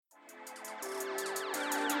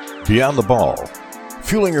Beyond the Ball,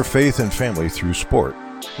 fueling your faith and family through sport.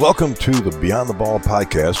 Welcome to the Beyond the Ball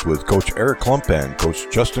podcast with Coach Eric Klump and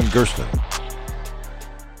Coach Justin Gersten.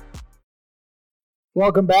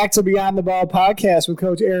 Welcome back to Beyond the Ball podcast with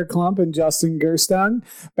Coach Eric Klump and Justin Gersten.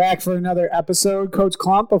 Back for another episode. Coach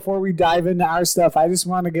Klump, before we dive into our stuff, I just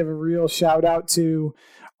want to give a real shout out to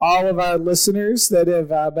all of our listeners that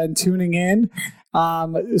have been tuning in.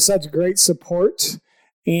 Such great support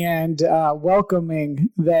and welcoming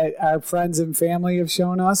that our friends and family have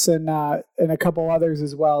shown us, and a couple others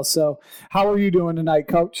as well. So how are you doing tonight,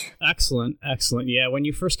 Coach? Excellent. Yeah, when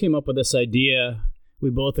you first came up with this idea,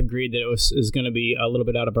 we both agreed that it was going to be a little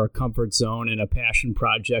bit out of our comfort zone and a passion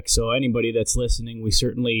project. So anybody that's listening, we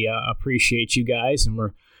certainly appreciate you guys, and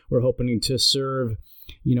we're hoping to serve,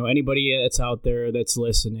 anybody that's out there that's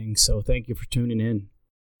listening. So thank you for tuning in.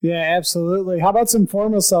 Yeah, absolutely. How about some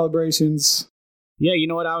formal celebrations? Yeah, you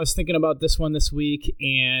know what? I was thinking about this one this week,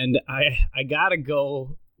 and I got to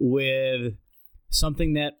go with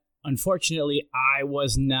something that unfortunately I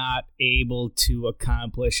was not able to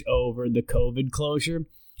accomplish over the COVID closure,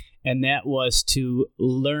 and that was to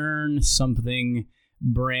learn something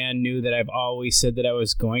brand new that I've always said that I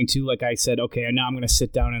was going to. Like I said, okay, now I'm going to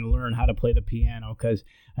sit down and learn how to play the piano, because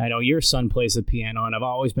I know your son plays the piano, and I've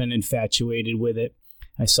always been infatuated with it.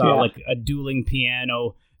 I saw like a dueling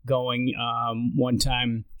piano going one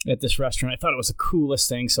time at this restaurant. I thought it was the coolest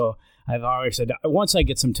thing. So I've always said, once I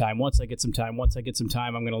get some time, I'm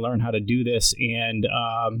going to learn how to do this. And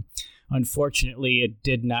unfortunately, it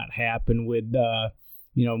did not happen with,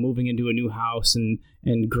 moving into a new house and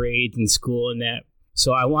grades and school and that.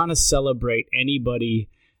 So I want to celebrate anybody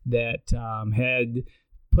that had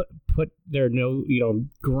put their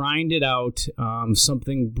grinded out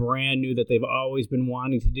something brand new that they've always been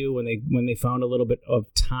wanting to do when they found a little bit of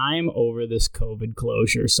time over this COVID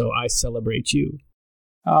closure. So I celebrate you.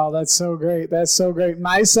 Oh, that's so great.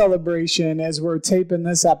 My celebration, as we're taping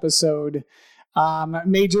this episode,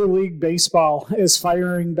 Major League Baseball is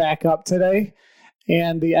firing back up today,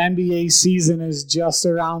 and the NBA season is just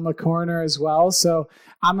around the corner as well. So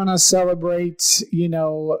I'm going to celebrate,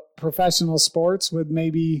 professional sports with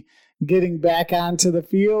maybe getting back onto the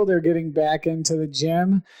field or getting back into the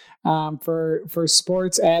gym. For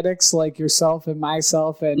sports addicts like yourself and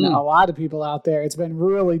myself and a lot of people out there, it's been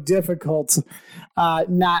really difficult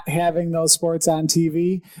not having those sports on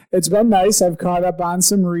TV. It's been nice. I've caught up on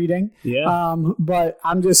some reading, but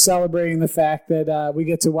I'm just celebrating the fact that we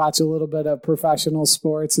get to watch a little bit of professional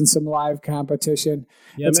sports and some live competition.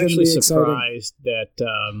 Yeah, I'm actually surprised that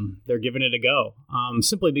they're giving it a go.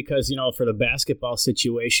 Simply because, for the basketball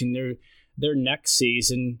situation, their next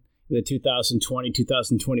season, the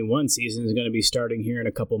 2020-2021 season, is going to be starting here in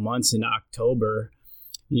a couple months in October.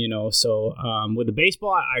 So with the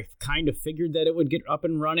baseball, I kind of figured that it would get up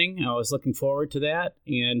and running. I was looking forward to that.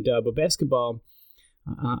 And but basketball,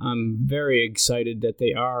 I'm very excited that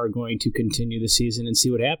they are going to continue the season and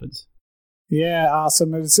see what happens. Yeah,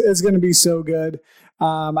 awesome. It's going to be so good.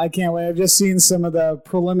 I can't wait. I've just seen some of the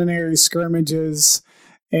preliminary scrimmages,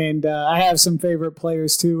 and I have some favorite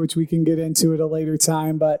players too, which we can get into at a later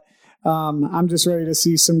time. But I'm just ready to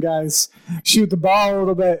see some guys shoot the ball a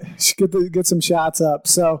little bit, get some shots up.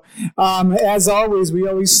 So as always, we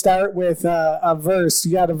always start with a verse.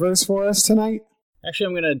 You got a verse for us tonight? Actually,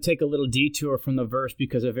 I'm going to take a little detour from the verse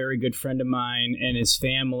because a very good friend of mine and his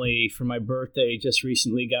family for my birthday just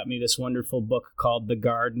recently got me this wonderful book called The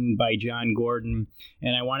Garden by John Gordon.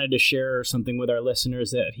 And I wanted to share something with our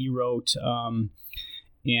listeners that he wrote.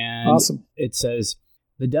 And awesome. It says,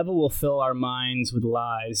 "The devil will fill our minds with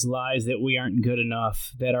lies that we aren't good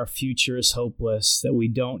enough, that our future is hopeless, that we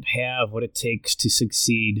don't have what it takes to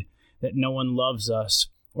succeed, that no one loves us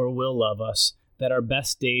or will love us, that our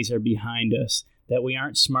best days are behind us, that we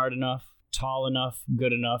aren't smart enough, tall enough,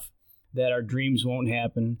 good enough, that our dreams won't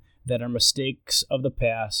happen, that our mistakes of the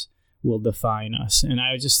past will define us." And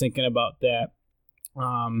I was just thinking about that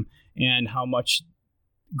and how much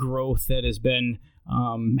growth that has been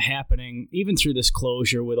happening even through this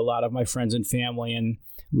closure with a lot of my friends and family, and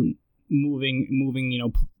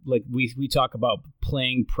moving, like we talk about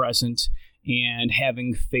playing present and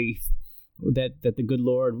having faith that the good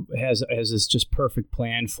Lord has this just perfect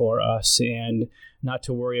plan for us, and not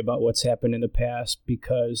to worry about what's happened in the past,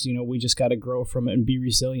 because, we just got to grow from it and be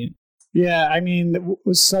resilient. Yeah, I mean, it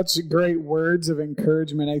was such great words of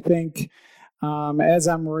encouragement. I think as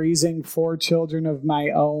I'm raising 4 children of my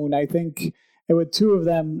own, I think with 2 of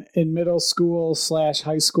them in middle school /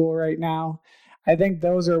 high school right now, I think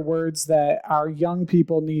those are words that our young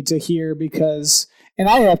people need to hear because, and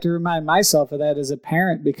I have to remind myself of that as a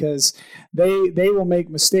parent because they will make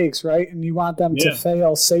mistakes, right? And you want them to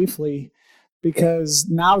fail safely because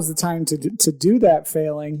now's the time to do that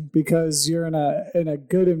failing because you're in a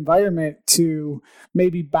good environment to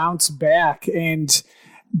maybe bounce back.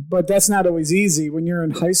 But that's not always easy when you're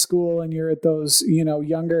in high school and you're at those,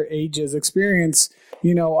 younger ages. Experience,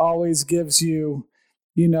 always gives you,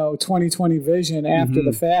 20/20 vision after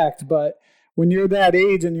the fact. But when you're that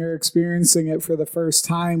age and you're experiencing it for the first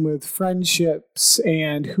time with friendships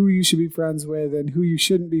and who you should be friends with and who you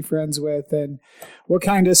shouldn't be friends with and what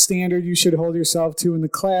kind of standard you should hold yourself to in the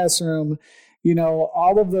classroom,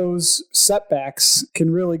 all of those setbacks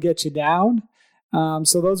can really get you down.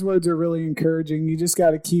 So those words are really encouraging. You just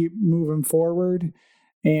got to keep moving forward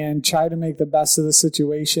and try to make the best of the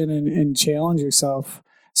situation and challenge yourself.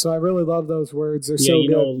 So I really love those words. They're so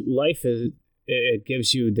good. Life it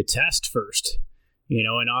gives you the test first,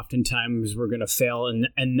 and oftentimes we're going to fail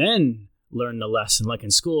and then learn the lesson. Like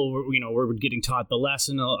in school, we're getting taught the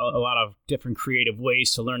lesson, a lot of different creative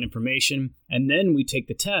ways to learn information, and then we take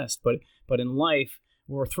the test. But in life,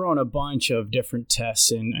 we're throwing a bunch of different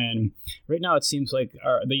tests, and right now it seems like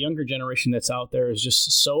the younger generation that's out there is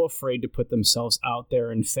just so afraid to put themselves out there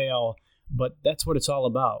and fail, but that's what it's all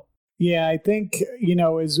about. Yeah, I think,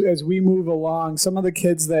 as we move along, some of the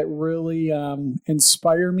kids that really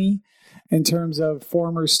inspire me in terms of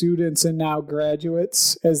former students and now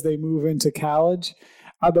graduates as they move into college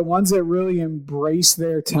are the ones that really embrace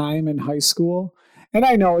their time in high school. And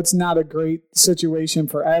I know it's not a great situation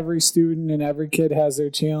for every student and every kid has their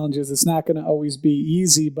challenges. It's not going to always be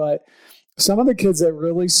easy, but some of the kids that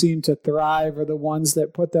really seem to thrive are the ones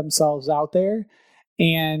that put themselves out there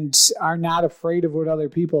and are not afraid of what other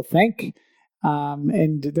people think.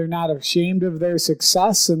 And they're not ashamed of their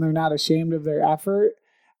success and they're not ashamed of their effort.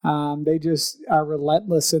 They just are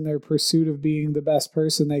relentless in their pursuit of being the best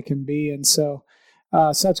person they can be. And so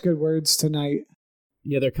such good words tonight.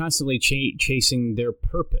 Yeah, they're constantly chasing their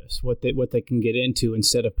purpose, what they can get into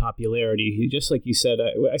instead of popularity. Just like you said,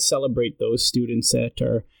 I celebrate those students that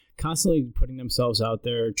are constantly putting themselves out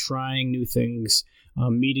there, trying new things,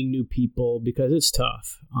 meeting new people, because it's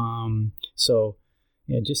tough. So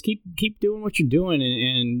just keep doing what you're doing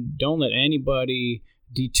and don't let anybody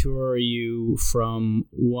detour you from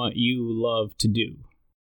what you love to do.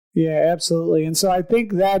 Yeah, absolutely. And so I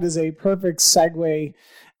think that is a perfect segue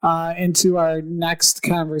into our next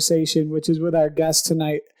conversation, which is with our guest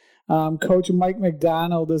tonight. Coach Mike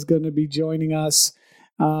McDonald is going to be joining us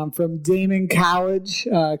from Daemen College.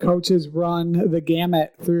 Coach has run the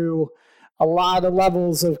gamut through a lot of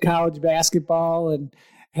levels of college basketball and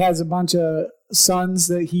has a bunch of sons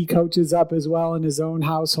that he coaches up as well in his own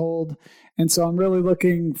household. And so I'm really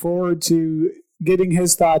looking forward to getting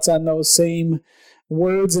his thoughts on those same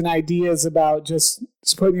words and ideas about just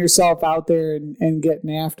putting yourself out there and getting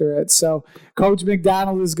after it. So Coach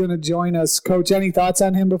McDonald is going to join us. Coach, any thoughts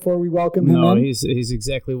on him before we welcome him in? No, he's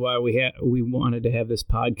exactly why we wanted to have this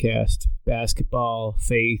podcast. Basketball,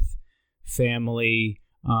 faith, family,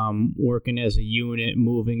 working as a unit,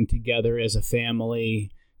 moving together as a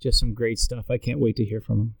family, just some great stuff. I can't wait to hear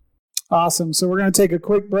from him. Awesome. So we're going to take a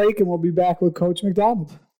quick break and we'll be back with Coach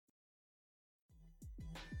McDonald.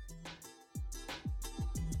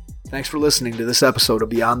 Thanks for listening to this episode of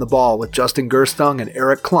Beyond the Ball with Justin Gerstung and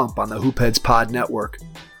Eric Klump on the Hoopheads Pod Network.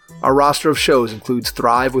 Our roster of shows includes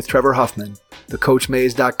Thrive with Trevor Huffman, the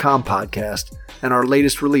CoachMaze.com podcast, and our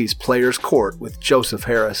latest release, Players Court, with Joseph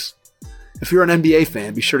Harris. If you're an NBA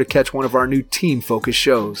fan, be sure to catch one of our new team-focused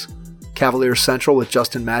shows, Cavaliers Central with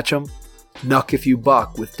Justin Matcham, Nuck If You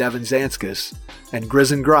Buck with Devin Zanskis, and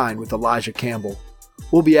Grizz and Grind with Elijah Campbell.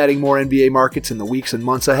 We'll be adding more NBA markets in the weeks and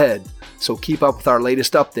months ahead, so keep up with our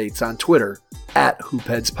latest updates on Twitter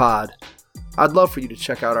 @HoopheadsPod. I'd love for you to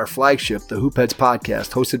check out our flagship, the Hoopheads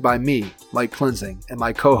Podcast, hosted by me, Mike Klinzing, and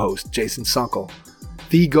my co-host, Jason Sunkel,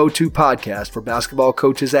 the go-to podcast for basketball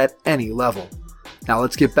coaches at any level. Now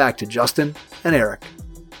let's get back to Justin and Eric.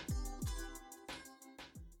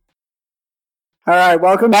 All right,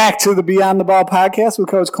 welcome back to the Beyond the Ball podcast with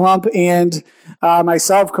Coach Klump and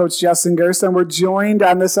myself, Coach Justin Gerstung. We're joined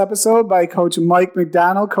on this episode by Coach Mike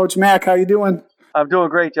McDonald. Coach Mac, how you doing? I'm doing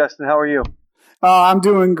great, Justin. How are you? I'm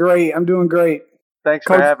doing great. Thanks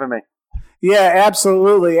Coach, for having me. Yeah,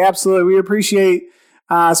 absolutely. We appreciate,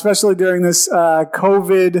 especially during this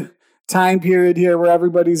COVID time period here where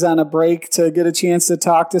everybody's on a break, to get a chance to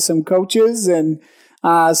talk to some coaches and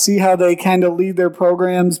see how they kind of lead their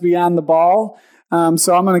programs beyond the ball.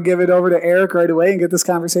 So I'm going to give it over to Eric right away and get this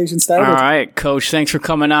conversation started. All right, Coach. Thanks for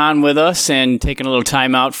coming on with us and taking a little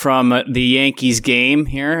time out from the Yankees game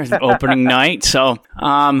here, opening night. So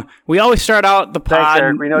we always start out the pod. Thanks,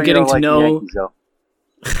 Eric. We know getting you don't to like know. the Yankees, though.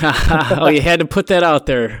 Oh, you had to put that out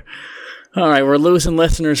there. All right, we're losing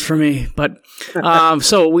listeners for me. But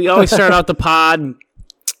so we always start out the pod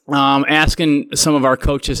asking some of our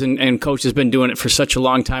coaches, and Coach has been doing it for such a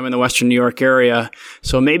long time in the Western New York area.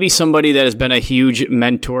 So maybe somebody that has been a huge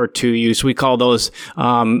mentor to you. So we call those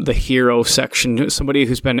the hero section. Somebody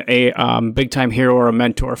who's been a big-time hero or a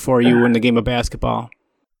mentor for you in the game of basketball.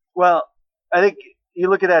 Well, I think you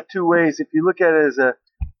look at that two ways. If you look at it as a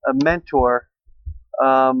mentor,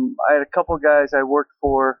 I had a couple of guys I worked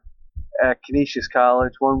for at Canisius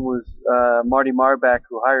College. One was Marty Marbach,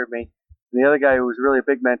 who hired me. And the other guy who was really a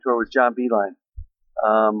big mentor was John Beilein,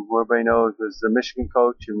 who everybody knows was the Michigan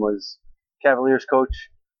coach and was Cavaliers coach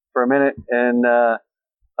for a minute. And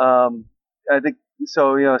I think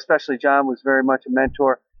so. Especially John was very much a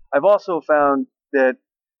mentor. I've also found that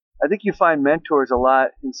I think you find mentors a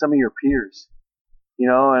lot in some of your peers. And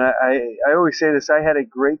I always say this. I had a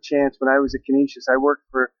great chance when I was at Canisius. I worked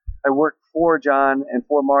for John and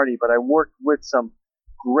for Marty, but I worked with some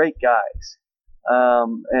great guys.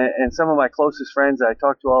 And some of my closest friends I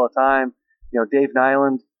talk to all the time, Dave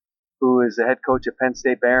Nyland, who is the head coach at Penn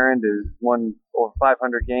State Behrend, has won over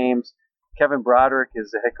 500 games. Kevin Broderick is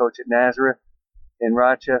the head coach at Nazareth in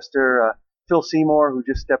Rochester. Phil Seymour, who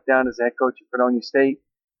just stepped down as the head coach at Fredonia State,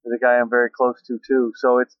 is a guy I'm very close to too.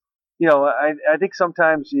 So it's, I think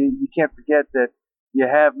sometimes you can't forget that you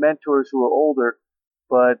have mentors who are older,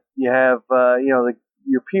 but you have,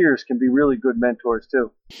 your peers can be really good mentors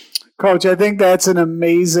too. Coach, I think that's an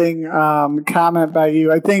amazing comment by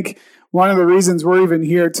you. I think one of the reasons we're even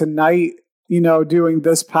here tonight, doing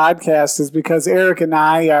this podcast is because Eric and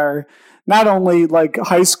I are not only like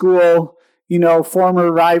high school,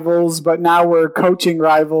 former rivals, but now we're coaching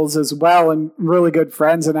rivals as well and really good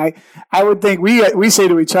friends. And I would think we say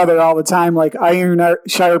to each other all the time, like iron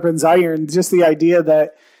sharpens iron, just the idea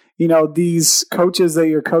that, these coaches that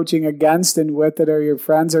you're coaching against and with that are your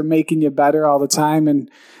friends are making you better all the time. And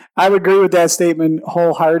I would agree with that statement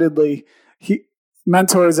wholeheartedly.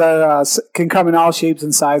 Mentors can come in all shapes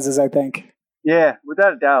and sizes, I think. Yeah,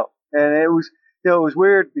 without a doubt. And it was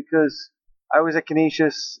weird because I was at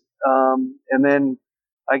Canisius, and then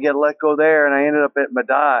I get let go there, and I ended up at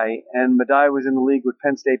Medaille, and Medaille was in the league with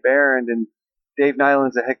Penn State Behrend, and Dave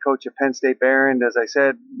Nyland's the head coach at Penn State Behrend, as I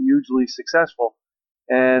said, hugely successful.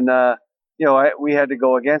 And we had to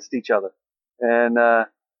go against each other, and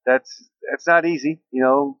that's not easy,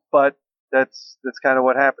 but that's kind of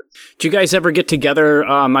what happens. Do you guys ever get together?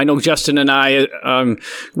 I know Justin and I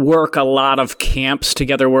work a lot of camps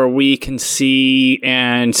together where we can see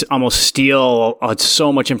and almost steal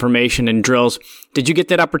so much information and drills. Did you get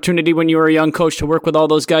that opportunity when you were a young coach to work with all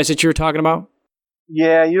those guys that you were talking about?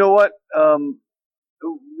 Yeah, you know what?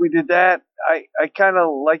 We did that. I kind of,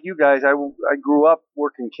 like you guys, I grew up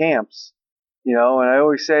working camps, and I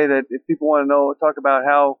always say that if people want to talk about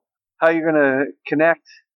how you're going to connect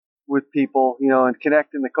with people, and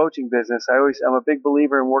connect in the coaching business, I'm a big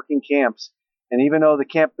believer in working camps. And even though the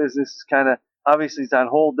camp business is kind of, obviously it's on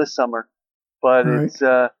hold this summer, but right. It's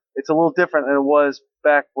a little different than it was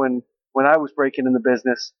back when I was breaking in the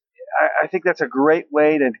business. I think that's a great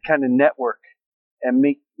way to kind of network and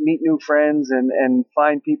meet new friends and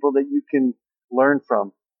find people that you can learn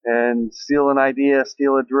from and steal an idea,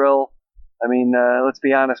 steal a drill. I mean, let's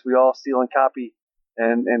be honest, we all steal and copy,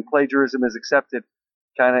 and plagiarism is accepted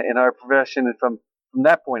kind of in our profession and from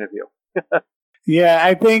that point of view. Yeah,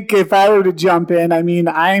 I think if I were to jump in, I mean,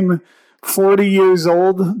 I'm 40 years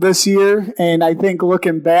old this year, and I think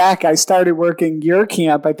looking back, I started working your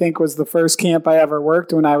camp, I think was the first camp I ever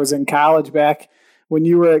worked when I was in college back when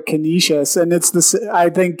you were at Canisius. And I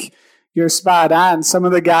think you're spot on. Some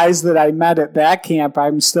of the guys that I met at that camp,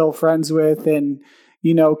 I'm still friends with and,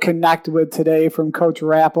 connect with today, from Coach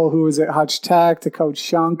Rappel, who was at Hutch Tech, to Coach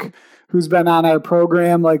Shunk, who's been on our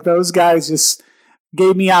program. Like, those guys just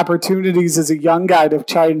gave me opportunities as a young guy to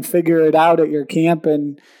try and figure it out at your camp.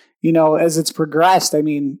 And, as it's progressed, I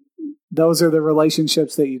mean, those are the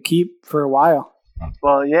relationships that you keep for a while.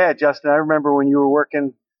 Well, yeah, Justin, I remember when you were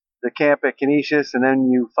working the camp at Canisius, and then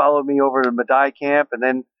you followed me over to Medaille camp, and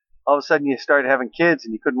then all of a sudden you started having kids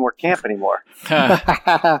and you couldn't work camp anymore.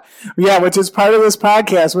 Yeah, which is part of this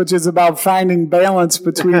podcast, which is about finding balance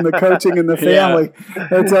between the coaching and the family. Yeah.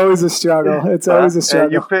 It's always a struggle. It's always a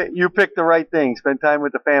struggle. You pick the right thing. Spend time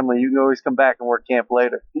with the family. You can always come back and work camp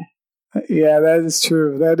later. Yeah, that is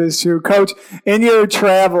true. That is true. Coach, in your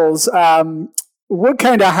travels, what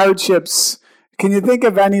kind of hardships Can you think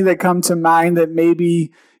of any that come to mind that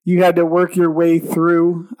maybe you had to work your way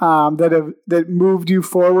through that moved you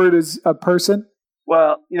forward as a person?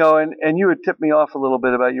 Well, and you had tipped me off a little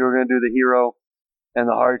bit about you were going to do the hero and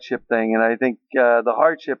the hardship thing. And I think the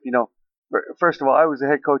hardship, first of all, I was the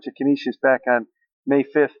head coach at Canisius back on May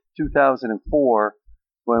 5th, 2004,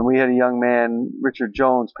 when we had a young man, Richard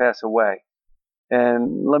Jones, pass away.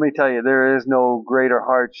 And let me tell you, there is no greater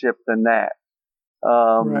hardship than that.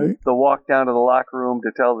 Right. The walk down to the locker room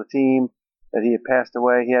to tell the team that he had passed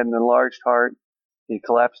away. He had an enlarged heart. He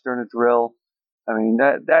collapsed during a drill. I mean,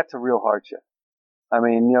 that's a real hardship. I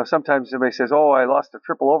mean, sometimes somebody says, "Oh, I lost a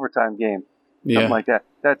triple overtime game," something like that.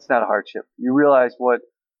 That's not a hardship. You realize what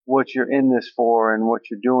you're in this for and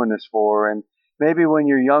what you're doing this for. And maybe when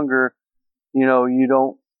you're younger, you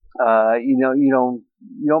don't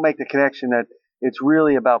make the connection that it's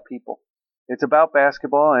really about people. It's about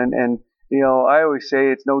basketball, and I always say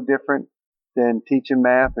it's no different than teaching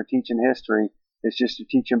math or teaching history. It's just you're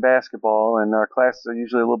teaching basketball, and our classes are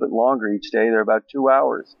usually a little bit longer each day. They're about 2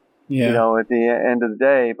 hours, at the end of the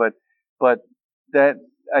day. But that,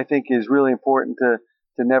 I think, is really important to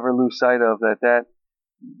never lose sight of, that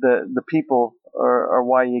the people are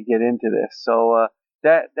why you get into this. So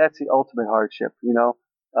that's the ultimate hardship, and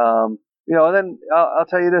then I'll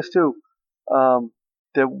tell you this too,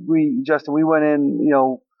 that we went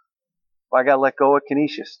in, I got let go at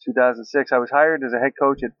Canisius 2006. I was hired as a head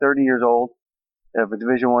coach at 30 years old of a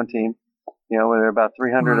Division I team, where there are about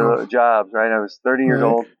 300 jobs, right? I was 30 years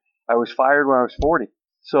old. I was fired when I was 40.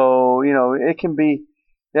 So, it can be,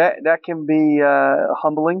 that can be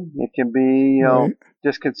humbling. It can be,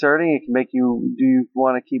 disconcerting. It can make do you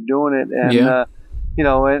want to keep doing it?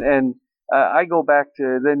 And, I go back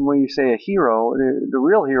to then when you say a hero, the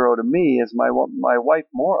real hero to me is my wife,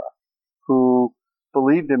 Maura, who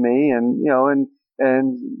believed in me, and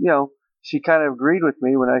she kind of agreed with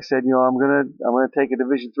me when I said, I'm gonna take a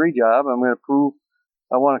Division III job. I'm gonna prove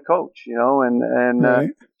I want to coach,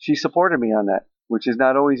 and she supported me on that, which is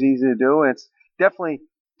not always easy to do. And it's definitely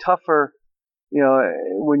tougher,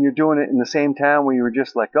 when you're doing it in the same town where you were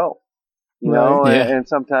just let go, and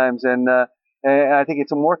sometimes, and I think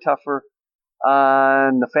it's more tougher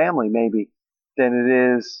on the family maybe than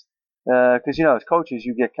it is, because as coaches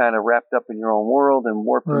you get kind of wrapped up in your own world and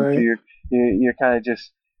warped into you're kind of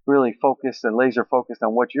just really focused and laser focused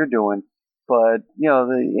on what you're doing. But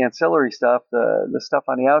the ancillary stuff, the stuff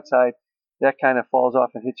on the outside, that kind of falls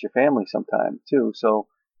off and hits your family sometimes too. So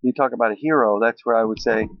you talk about a hero, that's where I would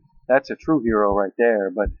say that's a true hero right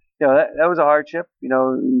there. But that was a hardship, you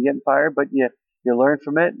getting fired, but you learn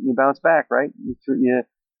from it and you bounce back, right?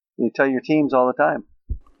 You tell your teams all the time.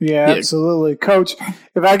 Yeah, absolutely. Coach,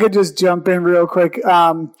 if I could just jump in real quick.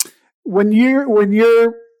 When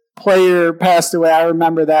your player passed away, I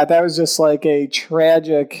remember that was just like a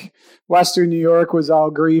tragic, Western New York was all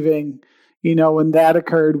grieving, when that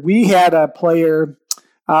occurred. We had a player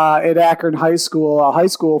at Akron High School, a high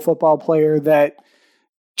school football player that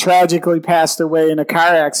tragically passed away in a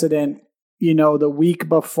car accident, the week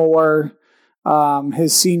before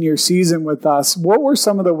his senior season with us. What were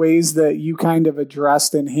some of the ways that you kind of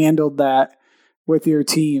addressed and handled that with your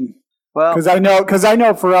team? Well, because I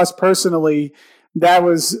know for us personally, that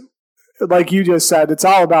was, like you just said, it's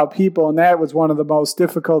all about people, and that was one of the most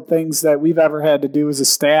difficult things that we've ever had to do as a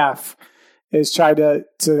staff, is try to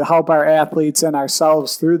help our athletes and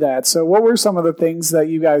ourselves through that. So what were some of the things that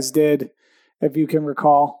you guys did, if you can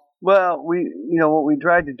recall? Well, what we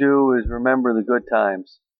tried to do is remember the good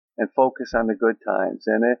times and focus on the good times.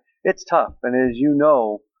 And it's tough. And as you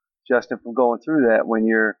know, Justin, from going through that, when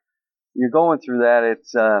you're going through that,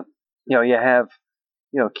 it's, you have,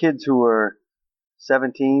 kids who are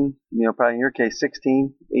 17, probably in your case,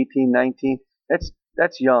 16, 18, 19.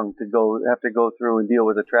 That's young to have to go through and deal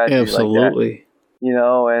with a tragedy like that.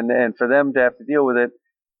 And for them to have to deal with it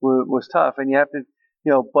was tough. And you have to,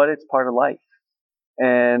 but it's part of life.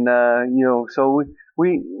 And, so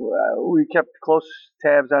we kept close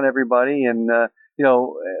tabs on everybody. And,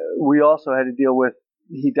 we also had to deal with,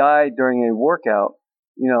 he died during a workout,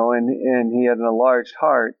 and he had an enlarged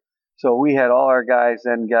heart. So we had all our guys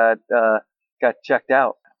then got checked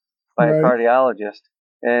out by a cardiologist.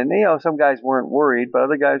 And, some guys weren't worried, but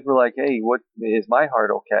other guys were like, hey, what is my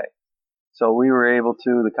heart okay? So we were able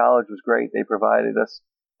to, the college was great. They provided us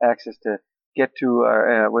access to get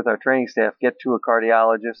to with our training staff, get to a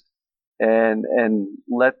cardiologist and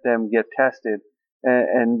let them get tested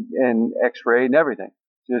and x-rayed and everything,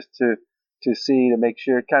 just to see, to make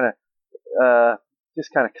sure, kind of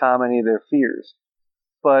calm any of their fears.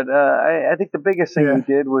 But I think the biggest thing we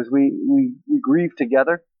did was we grieved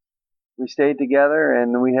together. We stayed together,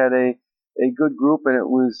 and we had a good group, and it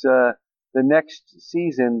was the next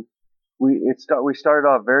season. We started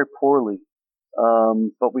off very poorly,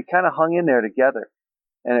 but we kind of hung in there together,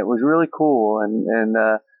 and it was really cool. And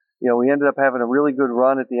we ended up having a really good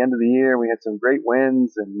run at the end of the year. We had some great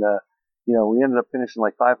wins, and we ended up finishing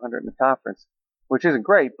like 500 in the conference, which isn't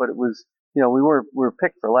great, but it was, we were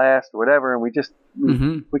picked for last or whatever, and we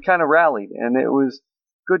kind of rallied, and it was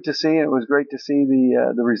good to see. And it was great to see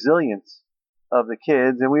the resilience of the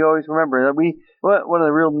kids. And we always remember that one of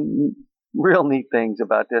the real neat things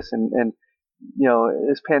about this, and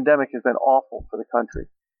this pandemic has been awful for the country,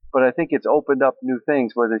 but I think it's opened up new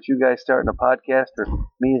things, whether it's you guys starting a podcast or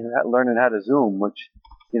me learning how to Zoom, which,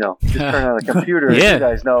 just turn on a computer, as you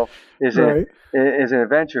guys know, is an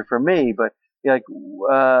adventure for me. But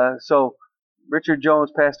so Richard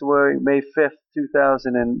Jones passed away May 5th,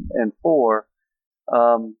 2004.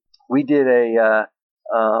 We did a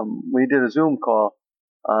Zoom call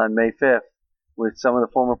on May 5th with some of the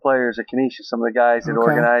former players at Canisius, some of the guys that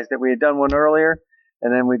organized it. We had done one earlier,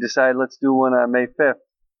 and then we decided let's do one on May 5th.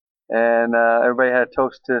 And everybody had a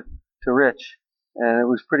toast to Rich, and it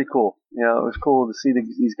was pretty cool. It was cool to see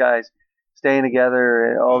these guys staying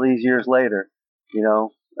together all these years later.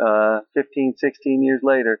 15, 16 years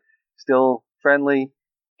later, still friendly,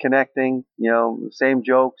 connecting. Same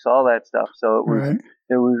jokes, all that stuff. So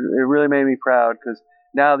it really made me proud, because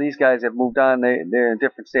now these guys have moved on. They're in a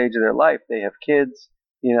different stage of their life. They have kids.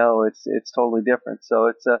 It's totally different. So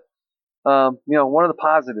it's one of the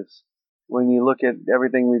positives when you look at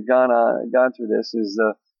everything we've gone through. This is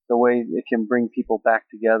the way it can bring people back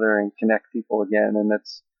together and connect people again, and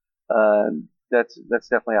that's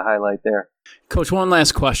definitely a highlight there. Coach, one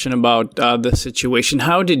last question about the situation.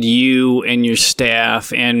 How did you and your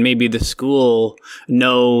staff and maybe the school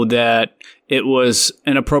know that it was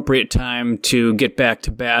an appropriate time to get back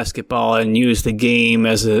to basketball and use the game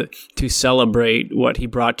to celebrate what he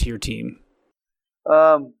brought to your team?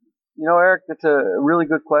 Eric, that's a really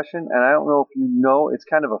good question, and I don't know if it's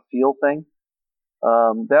kind of a feel thing.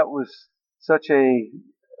 That was such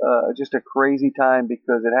just a crazy time,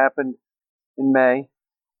 because it happened in May,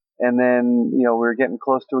 and then, we were getting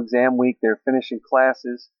close to exam week. They're finishing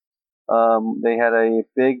classes. They had a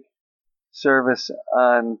big service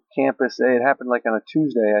on campus. It happened like on a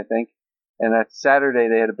Tuesday, I think, and that Saturday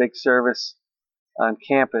they had a big service on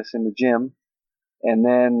campus in the gym, and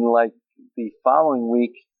then like the following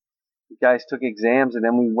week, the guys took exams, and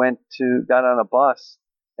then we got on a bus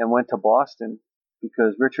and went to Boston,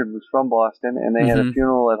 because Richard was from Boston, and they had a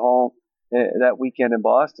funeral at home that weekend in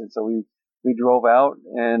Boston. So we drove out,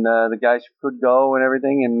 and the guys could go and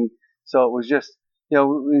everything. And so it was just,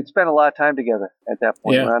 we spent a lot of time together at that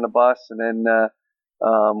point. We're on the bus, and then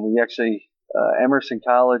we actually, Emerson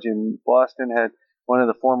College in Boston had one of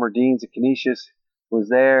the former deans of Canisius was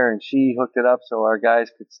there, and she hooked it up so our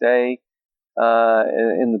guys could stay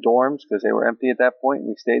in the dorms, because they were empty at that point. And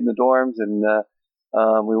we stayed in the dorms, and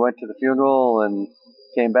we went to the funeral and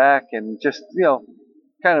came back, and just,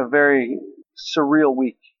 kind of very surreal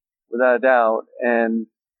week, without a doubt. And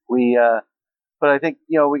but I think,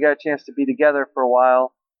 we got a chance to be together for a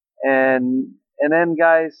while, and then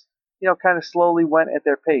guys, kind of slowly went at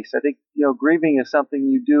their pace. I think, grieving is something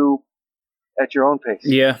you do at your own pace.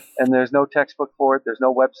 Yeah. And there's no textbook for it. There's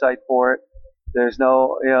no website for it. There's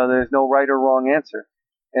no right or wrong answer.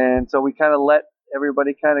 And so we kind of let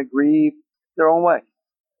everybody kind of grieve their own way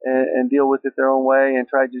and deal with it their own way, and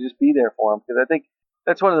try to just be there for them. Because I think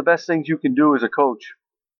that's one of the best things you can do as a coach,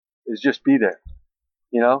 is just be there.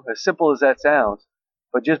 As simple as that sounds,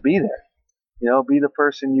 but just be there. Be the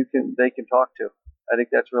person they can talk to. I think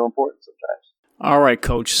that's real important sometimes. All right,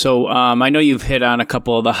 Coach. So I know you've hit on a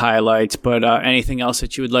couple of the highlights, but anything else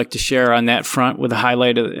that you would like to share on that front with a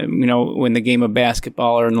highlight of, in the game of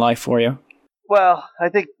basketball or in life for you? Well, I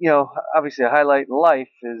think, obviously a highlight in life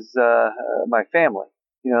is my family.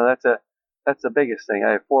 That's the biggest thing.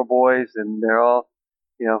 I have 4 boys, and they're all,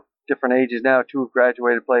 different ages now. 2 have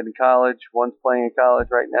graduated, played in college. 1's playing in college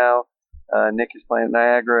right now. Nick is playing at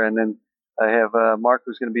Niagara, and then I have Mark,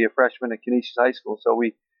 who's going to be a freshman at Canisius High School. So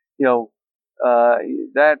we,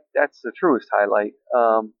 that's the truest highlight.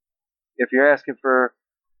 If you're asking for,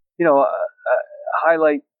 a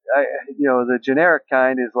highlight, the generic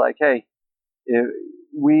kind is like, hey,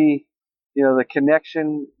 the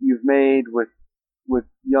connection you've made with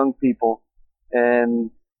young people,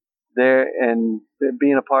 and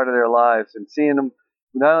being a part of their lives, and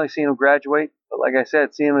not only seeing them graduate, but like I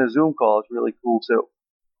said, seeing them in a Zoom call is really cool too.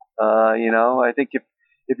 I think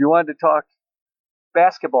if you wanted to talk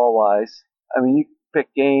basketball wise, you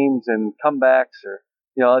pick games and comebacks, or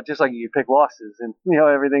just like you pick losses and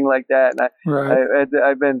everything like that. And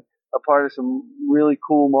I've been a part of some really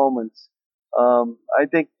cool moments. I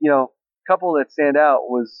think, a couple that stand out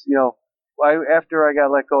was, after I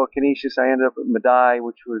got let go of Canisius, I ended up at Medaille,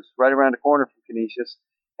 which was right around the corner from Canisius,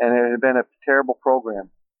 and it had been a terrible program.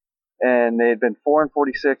 And they had been 4-46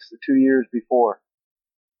 the 2 years before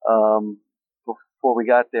we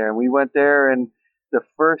got there. And we went there, and the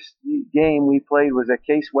first game we played was at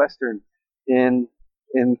Case Western in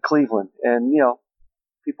Cleveland. And,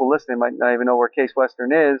 people listening might not even know where Case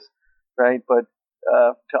Western is, right? But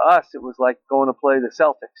to us, it was like going to play the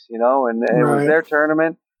Celtics, and it was their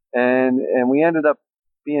tournament. And we ended up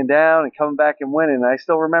being down and coming back and winning. And I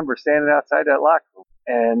still remember standing outside that locker room,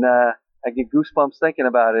 and I get goosebumps thinking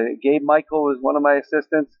about it. Gabe Michael was one of my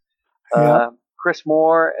assistants, Chris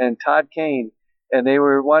Moore and Todd Kane, and they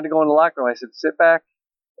wanted to go in the locker room. I said, sit back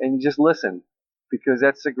and just listen, because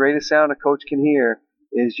that's the greatest sound a coach can hear,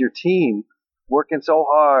 is your team working so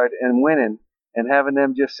hard and winning, and having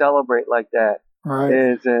them just celebrate like that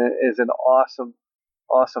is an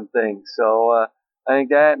awesome thing. So I think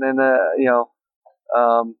that, and then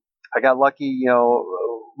I got lucky.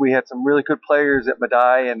 We had some really good players at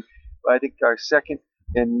Medaille, and I think our second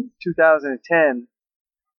in 2010,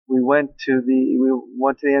 we went to the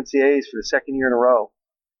NCAAs for the second year in a row.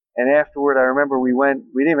 And afterward, I remember we didn't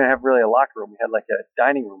even have really a locker room. We had like a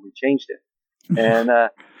dining room. We changed it. And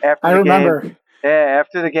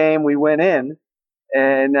after the game, we went in,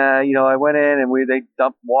 and I went in, and they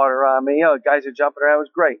dumped water on me. Guys are jumping around. It was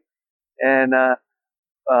great. And I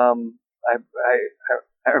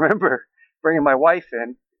remember bringing my wife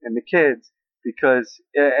in and the kids,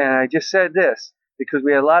 and I just said this because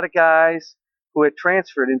we had a lot of guys who had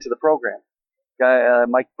transferred into the program.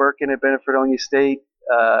 Mike Birkin had been at Fredonia State,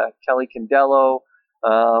 Kelly Candello,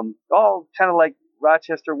 all kind of like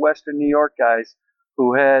Rochester, Western New York guys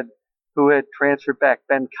who had transferred back.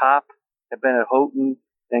 Ben Kopp had been at Houghton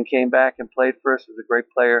and came back and played for us. Was a great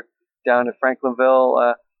player down at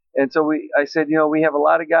Franklinville. And so I said, we have a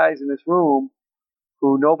lot of guys in this room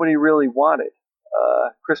who nobody really wanted.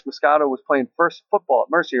 Chris Moscato was playing first football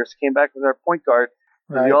at Mercyhurst. So came back with our point guard,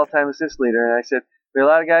 the all-time assist leader. And I said, there are a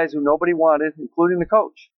lot of guys who nobody wanted, including the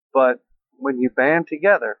coach. But when you band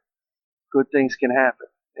together, good things can happen.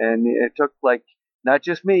 And it took not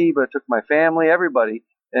just me, but it took my family, everybody,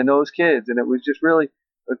 and those kids. And it was just really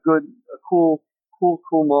a cool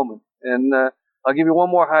moment. And I'll give you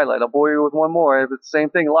one more highlight. I'll bore you with one more. It's the same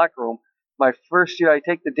thing in locker room. My first year, I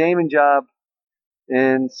take the Damon job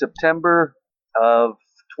in September of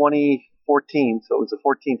 2014. So it was the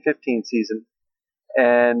 14-15 season.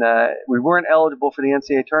 And we weren't eligible for the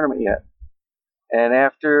NCAA tournament yet. And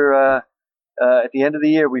after at the end of the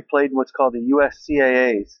year, we played in what's called the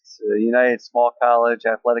USCAAs, it's the United Small College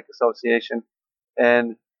Athletic Association,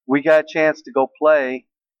 and we got a chance to go play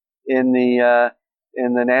in the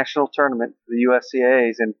national tournament for the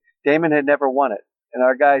USCAAs. And Damon had never won it, and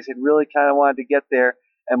our guys had really kind of wanted to get there.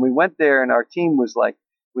 And we went there, and our team was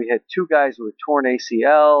we had 2 guys who had torn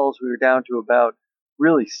ACLs. We were down to about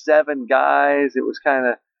really 7 guys. It was kind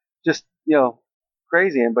of just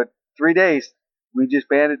crazy. But 3 days we just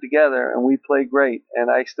banded together and we played great. And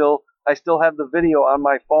I still have the video on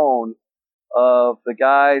my phone of the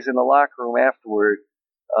guys in the locker room afterward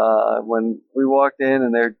when we walked in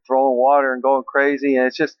and they're throwing water and going crazy. And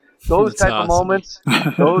it's just those type of moments.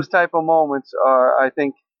 Those type of moments are, I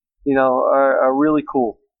think, are really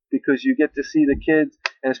cool, because you get to see the kids,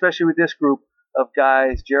 and especially with this group of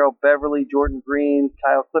guys, Gerald Beverly, Jordan Green,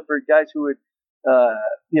 Kyle Clifford, guys who had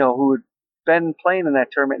been playing in that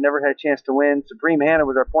tournament, never had a chance to win. Supreme Hanna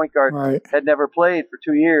was our point guard, had never played for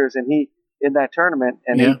 2 years, and he in that tournament,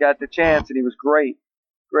 and he got the chance, and he was great.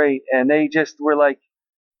 And they just were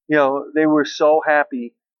they were so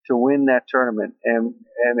happy to win that tournament, and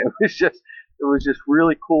it was just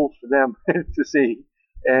really cool for them to see,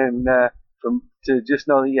 and to just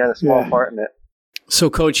know that you had a small part in it. So,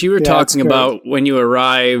 Coach, you were talking about when you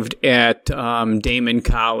arrived at Damon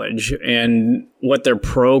College and what their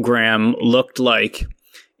program looked like.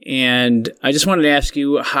 And I just wanted to ask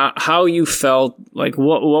you how you felt,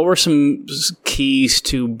 what were some keys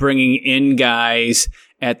to bringing in guys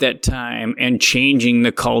at that time and changing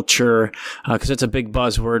the culture, because that's a big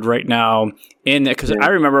buzzword right now. Because I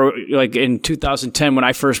remember, in 2010 when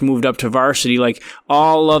I first moved up to varsity,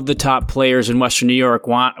 all of the top players in Western New York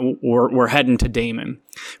were heading to Damon,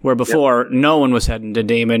 where before no one was heading to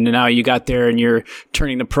Damon, and now you got there and you're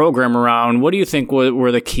turning the program around. What do you think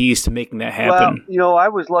were the keys to making that happen? Well, I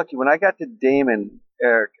was lucky when I got to Damon,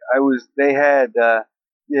 Eric. They had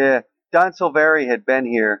Don Silveri had been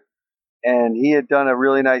here. And he had done a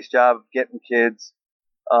really nice job of getting kids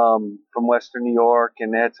from Western New York,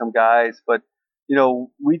 and had some guys. But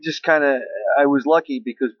we just I was lucky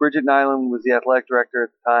because Bridget Nyland was the athletic director at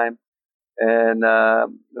the time. And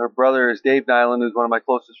her brother is Dave Nyland, who's one of my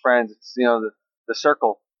closest friends. It's, the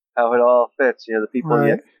circle, how it all fits, the people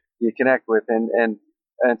right. you connect with. And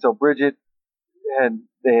so Bridget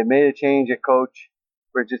they had made a change at coach.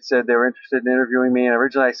 Bridget said they were interested in interviewing me. And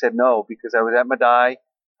originally I said no because I was at Medaille.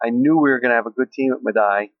 I knew we were going to have a good team at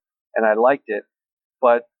Medaille, and I liked it.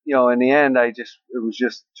 But, in the end, it was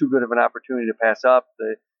just too good of an opportunity to pass up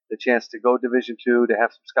the chance to go Division II, to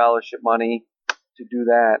have some scholarship money to do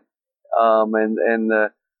that. And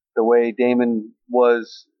the way Damon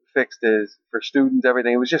was fixed is for students,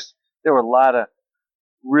 everything. It was just, there were a lot of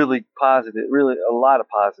really a lot of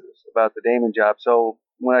positives about the Damon job. So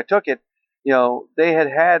when I took it, they had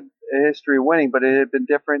a history of winning, but it had been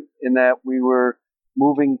different in that we were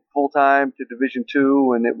moving full time to Division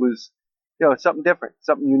II, and it was, it's something different,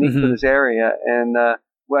 something unique for this area. And,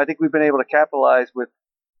 I think we've been able to capitalize with,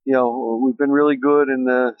 we've been really good in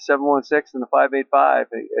the 716 and the 585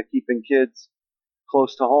 at keeping kids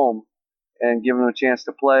close to home and giving them a chance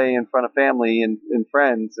to play in front of family and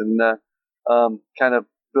friends, and kind of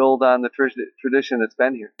build on the tradition that's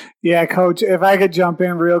been here. Yeah, Coach, if I could jump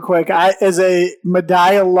in real quick, as a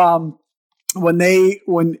Medaille alum,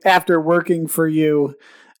 when after working for you,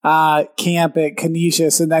 camp at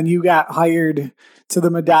Canisius, and then you got hired to the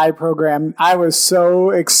Medaille program, I was so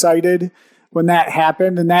excited when that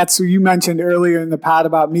happened. And that's what you mentioned earlier in the pod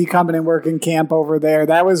about me coming and working camp over there.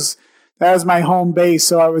 That was my home base.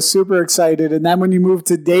 So I was super excited. And then when you moved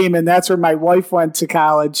to Damon, that's where my wife went to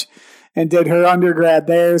college and did her undergrad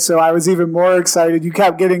there. So I was even more excited. You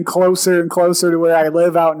kept getting closer and closer to where I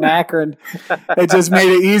live out in Akron. It just made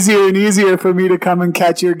it easier and easier for me to come and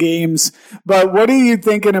catch your games. But what are you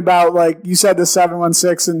thinking about, like you said, the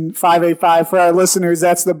 716 and 585? For our listeners,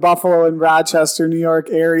 that's the Buffalo and Rochester, New York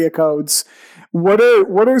area codes. What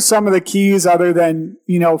are some of the keys other than,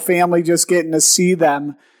 family just getting to see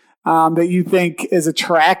them, that you think is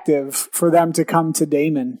attractive for them to come to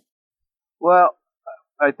Damon? Well,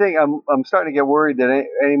 I think I'm starting to get worried that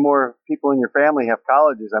any more people in your family have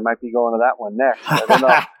colleges. I might be going to that one next. I don't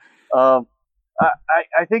know.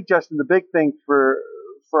 I think, Justin, the big thing for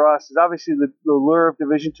us is obviously the lure of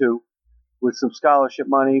Division II with some scholarship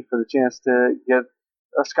money for the chance to get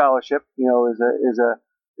a scholarship.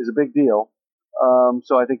 Is a big deal.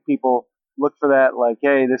 So I think people look for that, like,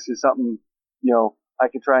 hey, this is something, I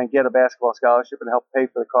can try and get a basketball scholarship and help pay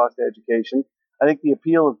for the cost of education. I think the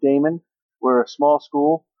appeal of Damon. We're a small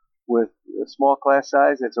school with a small class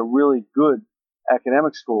size. It's a really good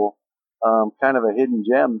academic school, kind of a hidden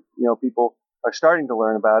gem. People are starting to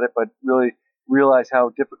learn about it, but really realize how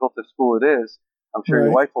difficult the school it is. I'm sure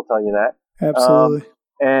your wife will tell you that. Absolutely.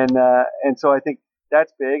 And so I think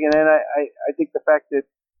that's big. And then I think the fact that,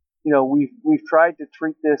 we've tried to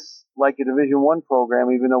treat this like a Division I program,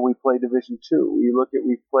 even though we play Division II.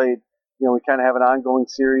 We've played, we kind of have an ongoing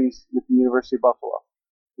series with the University of Buffalo.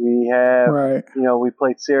 We have, we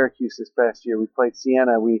played Syracuse this past year. We played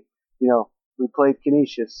Siena. We played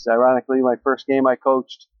Canisius. Ironically, my first game I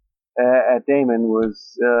coached at Damon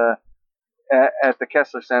was at the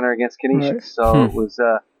Kessler Center against Canisius. Right. So it was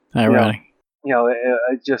ironic.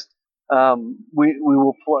 It just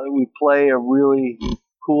we play a really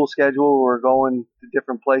cool schedule. We're going to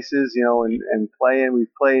different places, and playing. We've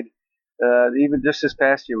played. Even just this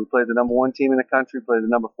past year, we played the number 1 team in the country, played the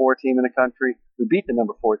number 4 team in the country. We beat the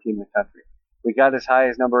number 4 team in the country. We got as high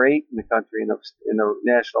as number 8 in the country in the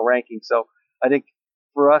national ranking. So I think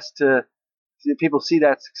for us people see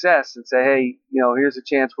that success and say, hey, here's a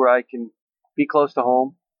chance where I can be close to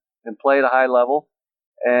home and play at a high level.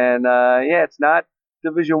 And it's not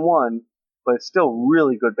Division I, but it's still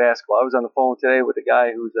really good basketball. I was on the phone today with a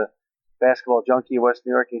guy who's a basketball junkie in West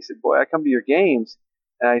New York, and he said, boy, I come to your games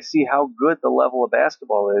and I see how good the level of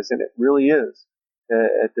basketball is, and it really is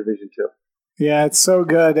at Division II. Yeah, it's so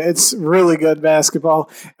good. It's really good basketball.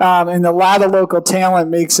 And a lot of local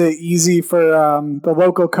talent makes it easy for the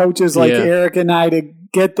local coaches like Eric and I to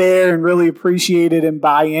get there and really appreciate it and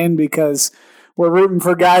buy in, because we're rooting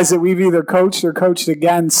for guys that we've either coached or coached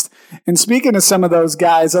against. And speaking of some of those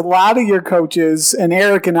guys, a lot of your coaches, and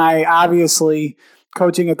Eric and I obviously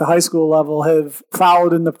coaching at the high school level, have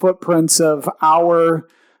followed in the footprints of our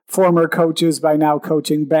former coaches by now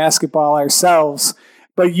coaching basketball ourselves.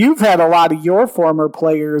 But you've had a lot of your former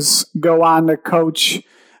players go on to coach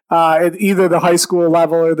at either the high school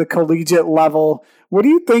level or the collegiate level. What do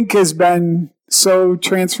you think has been so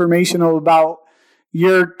transformational about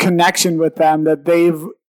your connection with them that they've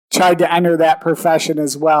tried to enter that profession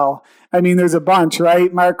as well. I mean, there's a bunch,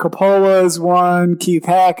 right? Mark Coppola is one. Keith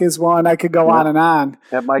Hack is one. I could go on and on.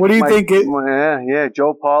 Yeah, what do you think?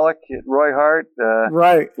 Joe Pollock, Roy Hart.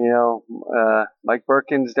 Right. Mike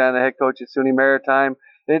Birkins down the head coach at SUNY Maritime.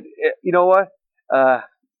 You know what? I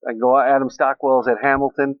go Adam Stockwell's at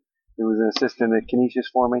Hamilton. He was an assistant at Canisius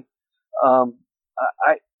for me.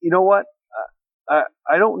 You know what?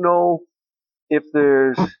 I don't know if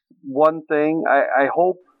there's one thing. I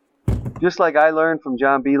hope, just like I learned from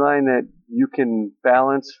John Beeline, that you can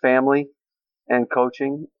balance family and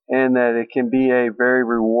coaching, and that it can be a very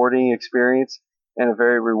rewarding experience and a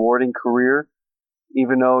very rewarding career,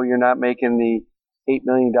 even though you're not making the $8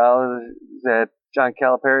 million that John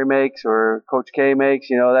Calipari makes or Coach K makes,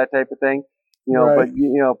 that type of thing. Right.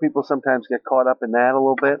 But people sometimes get caught up in that a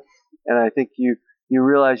little bit, and I think you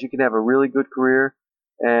realize you can have a really good career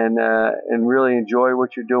and really enjoy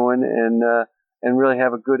what you're doing and really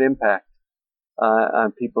have a good impact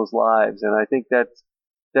on people's lives. And I think that's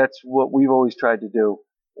what we've always tried to do.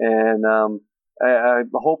 And I'm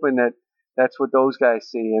hoping that that's what those guys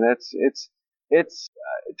see. And it's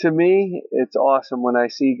to me, it's awesome when I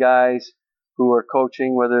see guys who are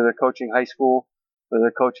coaching, whether they're coaching high school, whether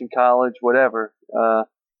they're coaching college, whatever. I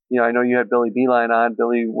know you had Billy Beeline on.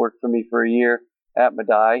 Billy worked for me for a year at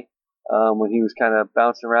Medaille when he was kind of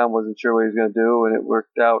bouncing around, wasn't sure what he was going to do, and it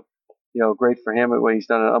worked out, great for him. He's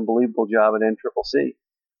done an unbelievable job at NCCC.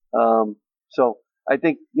 So I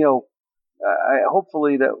think,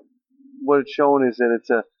 hopefully that what it's shown is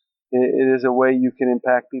that it is a way you can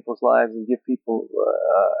impact people's lives and give people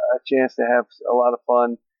a chance to have a lot of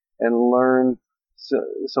fun and learn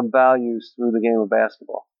some values through the game of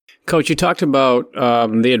basketball. Coach, you talked about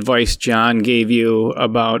the advice John gave you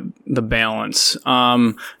about the balance.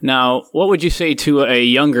 Now, what would you say to a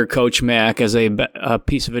younger Coach Mack as a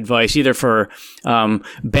piece of advice, either for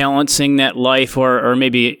balancing that life or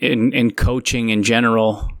maybe in coaching in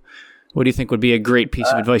general? What do you think would be a great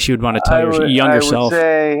piece of advice you would want to tell your younger self?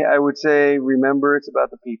 I would say, remember it's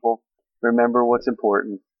about the people. Remember what's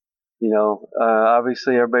important.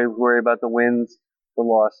 Obviously everybody's worried about the wins, the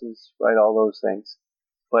losses, right? All those things.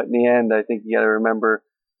 But in the end, I think you got to remember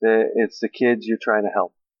that it's the kids you're trying to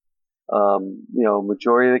help.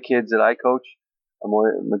 Majority of the kids that I coach,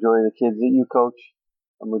 majority of the kids that you coach,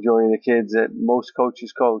 a majority of the kids that most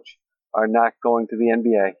coaches coach are not going to the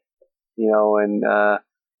NBA.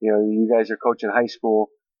 You guys are coaching high school,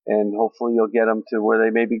 and hopefully you'll get them to where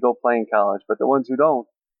they maybe go play in college. But the ones who don't,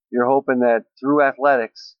 you're hoping that through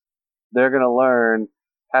athletics, they're going to learn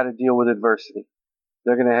how to deal with adversity.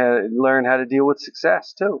 They're going to learn how to deal with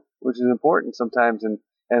success too, which is important sometimes, and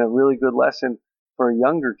a really good lesson for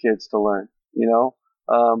younger kids to learn.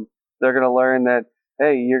 They're going to learn that,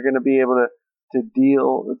 hey, you're going to be able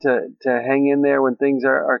to hang in there when things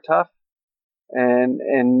are tough, and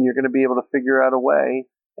you're going to be able to figure out a way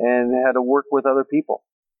and how to work with other people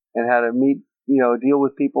and how to deal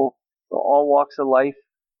with people from all walks of life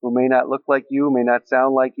who may not look like you, may not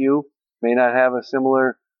sound like you, may not have a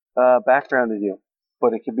similar background as you.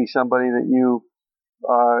 But it could be somebody that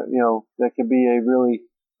that can be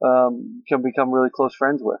can become really close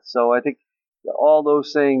friends with. So I think all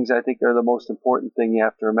those things, are the most important thing you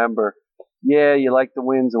have to remember. Yeah, you like the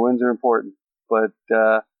wins are important, but,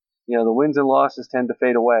 the wins and losses tend to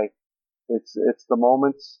fade away. It's the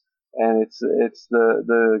moments, and it's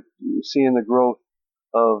the seeing the growth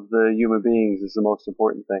of the human beings is the most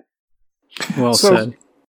important thing. Well said.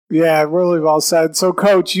 Yeah, really well said. So,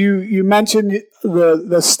 Coach, you mentioned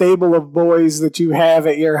the stable of boys that you have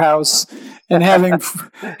at your house, and having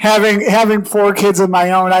 4 kids of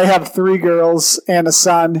my own. I have 3 girls and a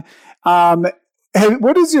son.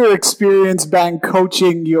 What has your experience been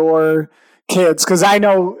coaching your kids? Because I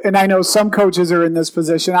know some coaches are in this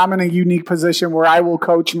position. I'm in a unique position where I will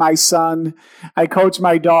coach my son. I coach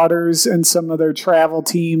my daughters in some of their travel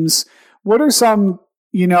teams. What are some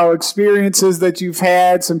experiences that you've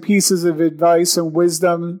had, some pieces of advice and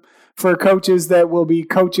wisdom for coaches that will be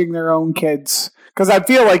coaching their own kids? Because I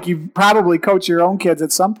feel like you've probably coached your own kids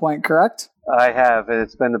at some point, correct? I have, and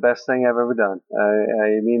it's been the best thing I've ever done.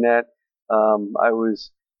 I mean that. I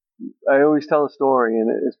always tell a story,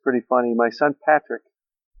 and it's pretty funny. My son Patrick,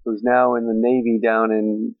 who's now in the Navy down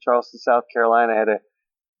in Charleston, South Carolina, had an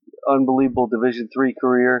unbelievable Division III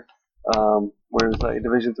career. Where it was like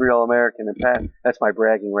Division III All-American, and Pat, that's my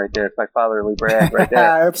bragging right there. It's my fatherly brag right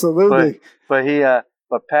there. Absolutely.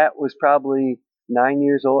 But Pat was probably 8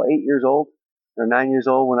 years old when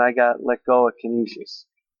I got let go at Canisius,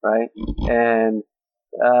 right? And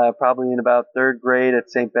probably in about 3rd grade at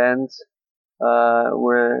St. Ben's,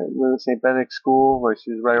 we're the St. Benedict school, which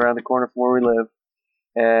is right around the corner from where we live.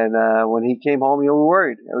 And when he came home, we were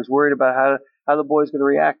worried. I was worried about how the boys going to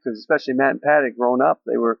react, because especially Matt and Pat had grown up.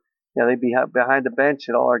 They were, they'd be behind the bench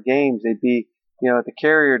at all our games. They'd be, at the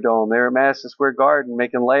Carrier Dome. They were at Madison Square Garden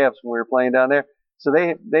making layups when we were playing down there. So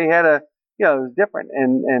they had it was different.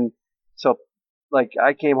 And so, like,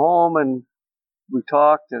 I came home and we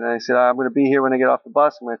talked, and I said, I'm going to be here when I get off the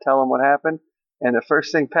bus. I'm going to tell them what happened. And the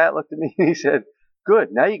first thing Pat looked at me and he said, "Good,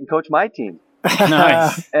 now you can coach my team."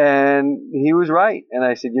 Nice. And he was right. And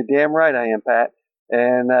I said, "You're damn right I am, Pat."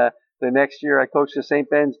 And the next year I coached the St.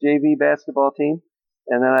 Ben's JV basketball team.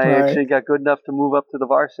 And then I actually got good enough to move up to the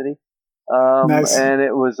varsity. Nice. And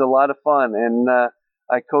it was a lot of fun. And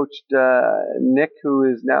I coached Nick,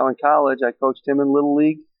 who is now in college. I coached him in Little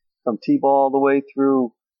League from T-ball all the way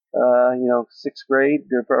through, 6th grade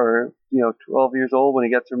or 12 years old when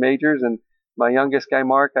he got through majors. And my youngest guy,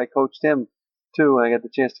 Mark, I coached him too. I got the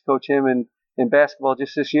chance to coach him in basketball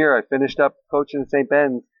just this year. I finished up coaching St.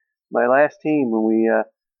 Ben's, my last team,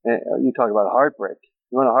 and you talk about a heartbreak.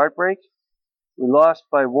 You want a heartbreak? We lost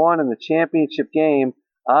by 1 in the championship game.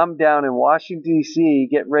 I'm down in Washington, D.C.,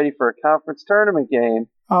 getting ready for a conference tournament game,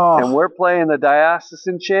 and we're playing the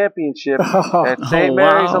Diocesan Championship at St.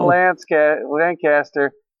 Mary's of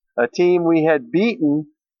Lancaster, a team we had beaten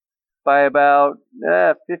by about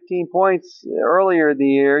 15 points earlier in the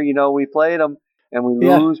year. We played them, and we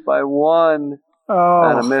lose by 1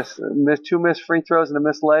 on a two missed free throws and a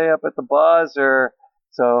missed layup at the buzzer.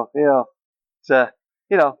 So, it's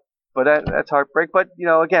but that's heartbreak. But,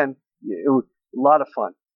 again, it was a lot of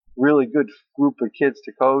fun. Really good group of kids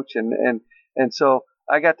to coach. And so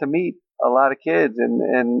I got to meet a lot of kids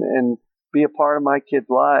and be a part of my kids'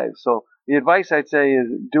 lives. So the advice I'd say is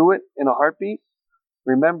do it in a heartbeat.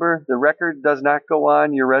 Remember, the record does not go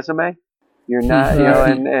on your resume. You're not,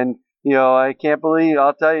 I can't believe,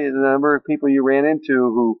 I'll tell you the number of people you ran into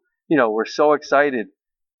who, were so excited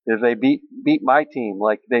if they beat my team,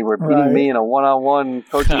 like they were beating me in a one-on-one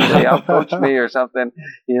coaching, they outcoached me or something,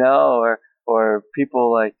 or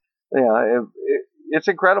people like, it's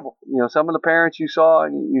incredible. Some of the parents you saw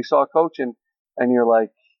coaching, and you're like,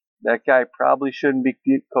 that guy probably shouldn't be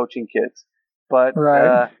coaching kids. But,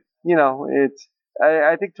 it's,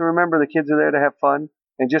 I think to remember the kids are there to have fun.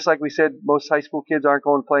 And just like we said, most high school kids aren't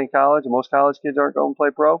going to play in college, and most college kids aren't going to play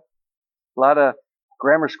pro. A lot of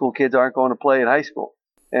grammar school kids aren't going to play in high school.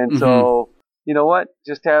 And so, you know what?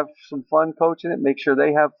 Just have some fun coaching it. Make sure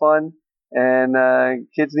they have fun. And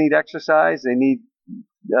kids need exercise. They need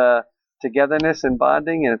togetherness and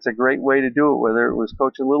bonding, and it's a great way to do it, whether it was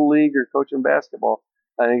coaching Little League or coaching basketball.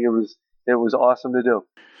 I think it was awesome to do.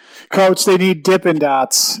 Coach, they need Dippin'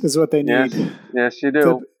 Dots is what they need. Yes, you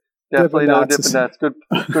do. Definitely know Dippin' Dots.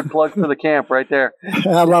 Good plug for the camp right there.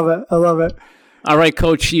 I love it. All right,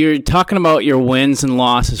 Coach, you're talking about your wins and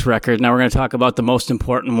losses record. Now we're going to talk about the most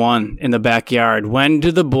important one in the backyard. When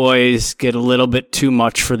do the boys get a little bit too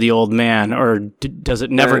much for the old man, or does it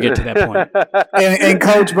never get to that point? And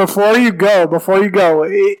Coach, before you go,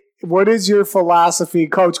 what is your philosophy?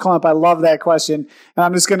 Coach Klump, I love that question. And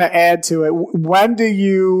I'm just going to add to it. When do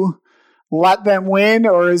you let them win,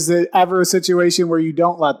 or is it ever a situation where you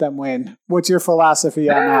don't let them win? What's your philosophy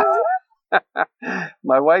on that?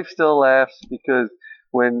 My wife still laughs because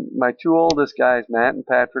when my two oldest guys, Matt and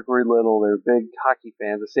Patrick, were little, they're big hockey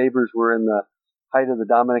fans. The Sabres were in the height of the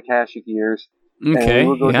Dominic Hasek years. Okay, and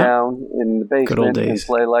we would go down in the basement and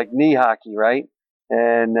play like knee hockey, right?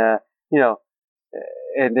 And,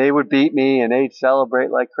 and they would beat me and they'd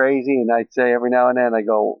celebrate like crazy. And I'd say every now and then, I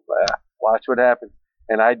go, watch what happens.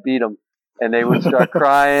 And I'd beat them. And they would start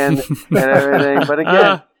crying and everything. But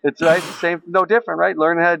again, it's right, the same, no different, right?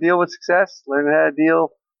 Learning how to deal with success, learning how to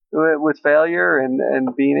deal with failure,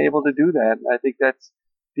 and being able to do that. I think that's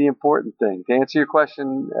the important thing. To answer your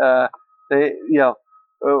question,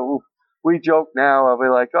 we joke now.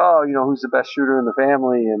 We're like, who's the best shooter in the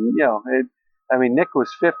family? And Nick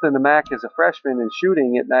was 5th in the MAC as a freshman in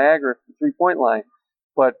shooting at Niagara from the 3-point line.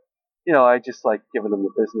 But I just like giving them the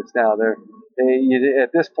business now.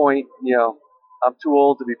 At this point, I'm too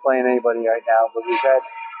old to be playing anybody right now. But we've had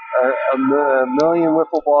a million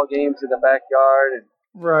wiffle ball games in the backyard, and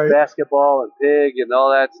basketball and pig and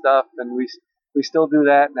all that stuff, and we still do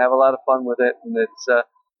that and have a lot of fun with it. And it's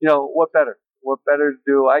what better to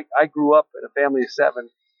do? I grew up in a family of 7.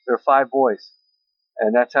 There are 5 boys,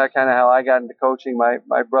 and that's kind of how I got into coaching.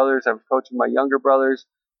 My brothers, I was coaching my younger brothers.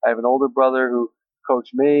 I have an older brother who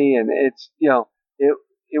coached me, and it's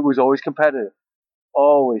it was always competitive.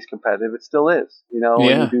 It still is.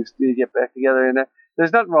 When you get back together, and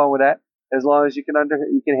there's nothing wrong with that, as long as you can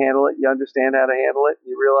handle it. You understand how to handle it.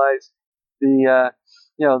 You realize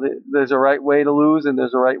there's a right way to lose and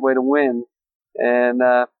there's a right way to win. and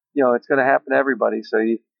it's going to happen to everybody. So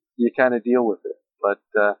you kind of deal with it. But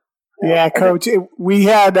yeah, Coach, we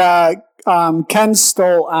had Ken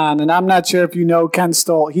Stolt on, and I'm not sure if you know Ken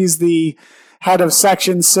Stolt. He's the head of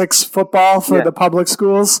Section 6 football for the public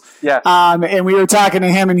schools. Yeah. And we were talking to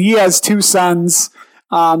him, and he has two sons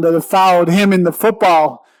that have followed him in the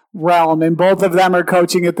football realm, and both of them are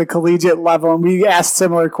coaching at the collegiate level. And we asked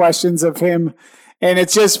similar questions of him. And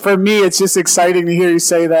it's just, for me, it's just exciting to hear you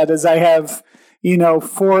say that, as I have,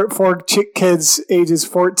 four kids ages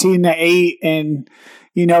 14 to 8, and,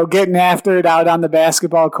 getting after it out on the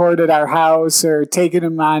basketball court at our house, or taking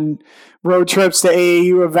them on road trips to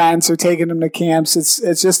AAU events, or taking them to camps.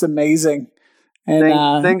 It's just amazing.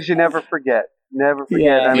 And things you never forget. Never forget.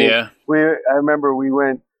 Yeah. I mean, I remember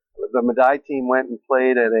the Medaille team went and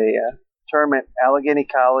played at a tournament, Allegheny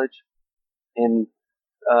College in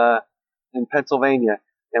Pennsylvania,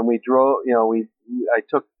 and we drove. I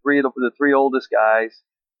took the three oldest guys,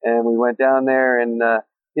 and we went down there, and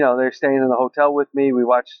they're staying in the hotel with me. We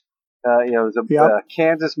watched. It was a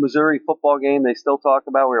Kansas-Missouri football game. They still talk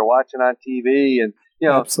about. We were watching on TV, and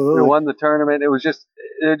Absolutely. we won the tournament. There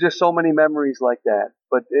are just so many memories like that.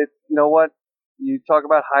 But you know what? You talk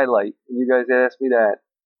about highlight, and you guys asked me that.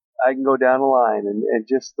 I can go down the line, and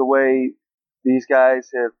just the way these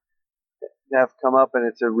guys have come up, and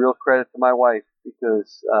it's a real credit to my wife,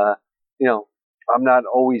 because I'm not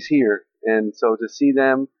always here, and so to see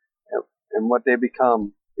them and what they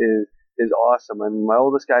become is awesome. And my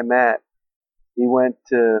oldest guy, Matt, he went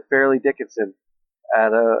to Fairleigh Dickinson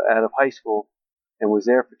out of high school and was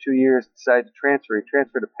there for 2 years. Decided to transfer. He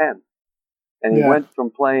transferred to Penn, and he went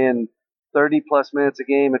from playing 30 plus minutes a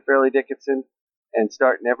game at Fairleigh Dickinson and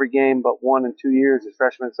starting every game but 1 and 2 years, his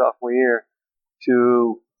freshman and sophomore year,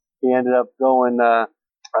 to he ended up going.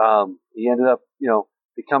 He ended up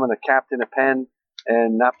becoming a captain at Penn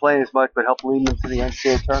and not playing as much, but helped lead them to the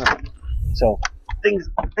NCAA tournament. So things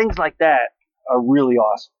like that are really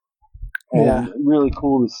awesome and really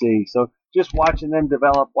cool to see. So just watching them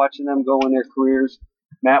develop, watching them go in their careers.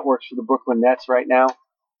 Matt works for the Brooklyn Nets right now.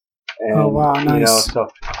 And, oh, wow, nice. So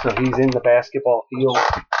he's in the basketball field.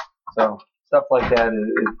 So stuff like that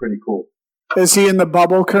is pretty cool. Is he in the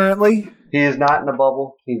bubble currently? He is not in the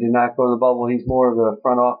bubble. He did not go to the bubble. He's more of the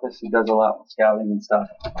front office. He does a lot with scouting and stuff.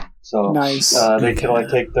 So nice. They can only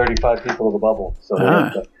take 35 people to the bubble. So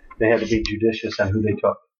they had to be judicious on who they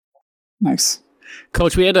took. Nice.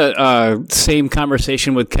 Coach, we had a same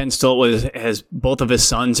conversation with Ken Stolt, as both of his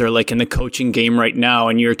sons are like in the coaching game right now,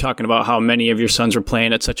 and you were talking about how many of your sons are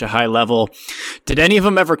playing at such a high level. Did any of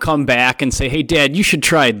them ever come back and say, "Hey, Dad, you should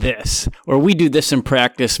try this," or "We do this in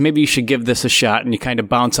practice, maybe you should give this a shot," and you kind of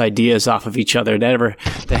bounce ideas off of each other? Did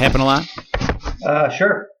that happen a lot?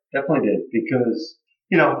 Sure, definitely did, because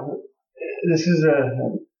this is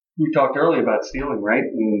we talked earlier about stealing, right,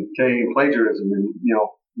 and taking plagiarism, and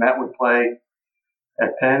Matt would play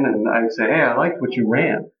at Penn, and I would say, "Hey, I liked what you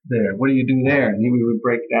ran there. What do you do there?" And he would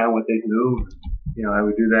break down what they do. I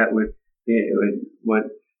would do that with what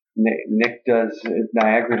Nick does at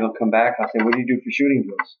Niagara. He'll come back. I'll say, "What do you do for shooting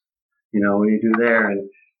drills? What do you do there? And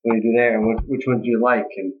what do you do there? And which ones do you like?"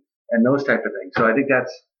 And those type of things. So I think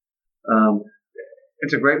that's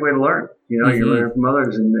it's a great way to learn. You learn from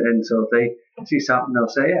others, and so if they see something, they'll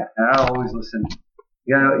say, "Yeah." And I'll always listen.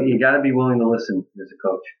 You got to be willing to listen as a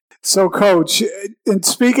coach. So, Coach, and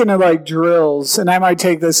speaking of like drills, and I might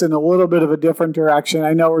take this in a little bit of a different direction.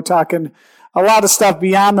 I know we're talking a lot of stuff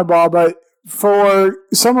beyond the ball, but for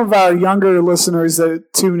some of our younger listeners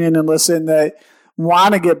that tune in and listen that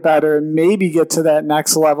want to get better and maybe get to that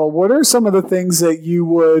next level, what are some of the things that you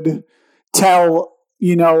would tell,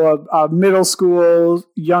 a middle school,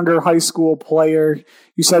 younger high school player?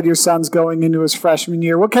 You said your son's going into his freshman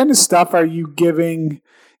year. What kind of stuff are you giving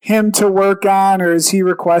him to work on, or is he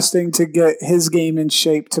requesting to get his game in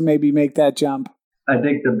shape to maybe make that jump? I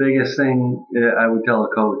think the biggest thing I would tell a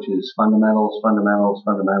coach is fundamentals.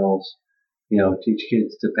 Teach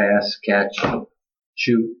kids to pass, catch,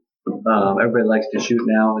 shoot. Everybody likes to shoot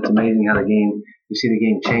now. It's amazing how you see the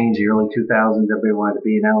game change. The early 2000s, everybody wanted to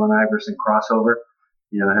be an Allen Iverson crossover.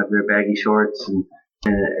 Have their baggy shorts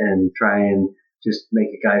and try and just make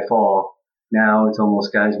a guy fall. Now it's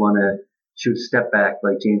almost guys want to shoot a step back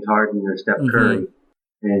like James Harden or Steph Curry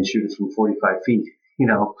and shoot it from 45 feet,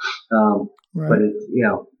 right. But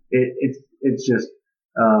it's just,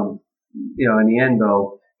 in the end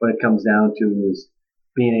though, what it comes down to is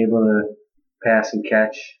being able to pass and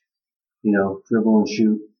catch, dribble and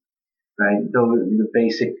shoot, right? Those are the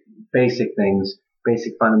basic things,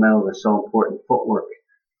 basic fundamentals are so important.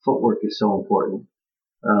 Footwork is so important.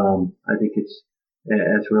 I think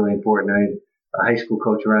it's really important. a high school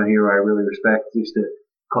coach around here who I really respect used to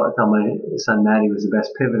tell my son Matt he was the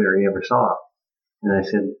best pivoter he ever saw. And I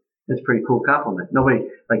said, that's a pretty cool compliment. Nobody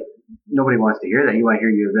wants to hear that. You want to hear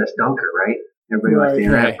you're the best dunker, right? Everybody wants to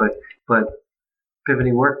hear that. But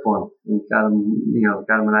pivoting worked for him. We got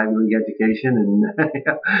him an Ivy League education,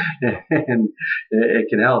 and it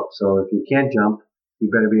can help. So if you can't jump, you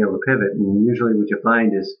better be able to pivot. And usually what you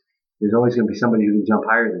find is there's always going to be somebody who can jump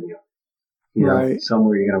higher than you. Right.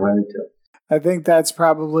 Somewhere you're going to run into. I think that's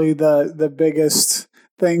probably the biggest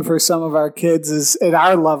thing for some of our kids is at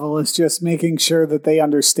our level is just making sure that they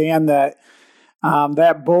understand that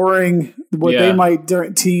that boring, they might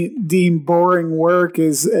deem boring work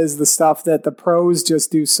is the stuff that the pros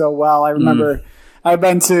just do so well. I remember I've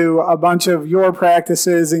been to a bunch of your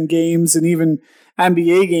practices and games and even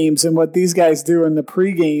NBA games, and what these guys do in the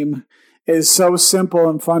pregame is so simple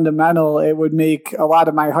and fundamental. It would make a lot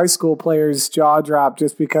of my high school players' jaw drop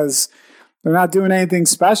just because they're not doing anything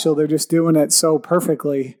special. They're just doing it so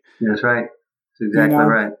perfully. That's right. That's exactly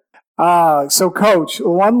right. So, Coach,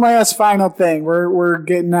 one last final thing. We're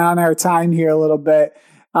getting on our time here a little bit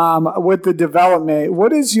with the development.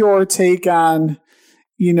 What is your take on,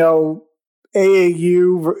 AAU?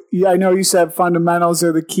 I know you said fundamentals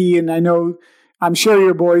are the key, and I'm sure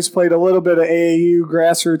your boys played a little bit of AAU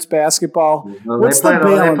grassroots basketball. Well, they played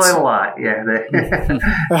a lot. Yeah.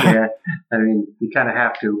 Yeah. I mean, you kind of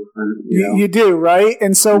have to. You do, right?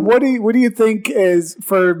 And so what do you think is,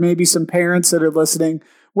 for maybe some parents that are listening,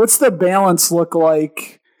 what's the balance look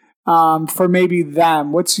like for maybe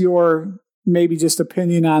them? What's your maybe just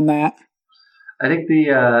opinion on that? I think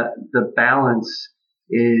the balance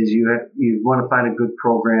is you want to find a good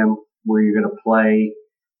program where you're going to play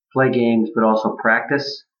games, but also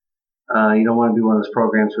practice. You don't want to do one of those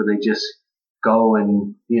programs where they just go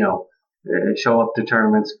and, show up to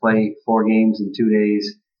tournaments, play 4 games in 2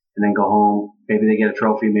 days, and then go home. Maybe they get a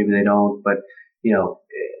trophy, maybe they don't. But,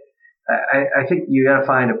 I think you got to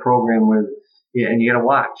find a program where, and you got to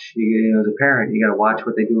watch. As a parent, you got to watch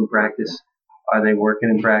what they do in practice. Are they working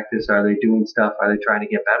in practice? Are they doing stuff? Are they trying to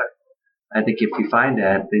get better? I think if you find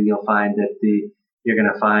that, then you'll find that you're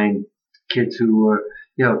going to find kids who are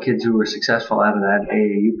successful out of that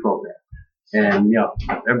AAU program. And,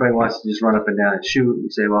 everybody wants to just run up and down and shoot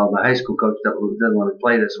and say, well, my high school coach doesn't want to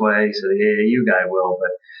play this way, so the AAU guy will.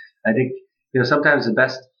 But I think, sometimes the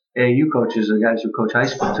best AAU coaches are the guys who coach high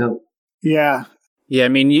school too. Yeah. Yeah, I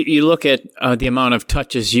mean, you look at the amount of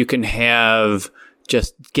touches you can have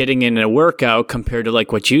just getting in a workout compared to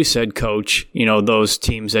like what you said, Coach, those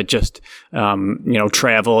teams that just,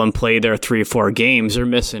 travel and play their 3 or 4 games are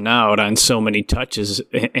missing out on so many touches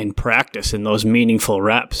in practice and those meaningful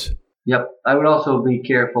reps. Yep. I would also be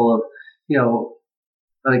careful of,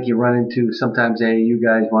 I think you run into sometimes AAU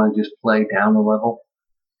guys want to just play down a level.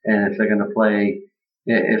 And if they're going to,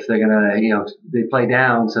 they play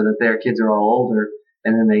down so that their kids are all older.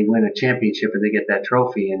 And then they win a championship and they get that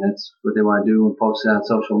trophy, and that's what they want to do and post it on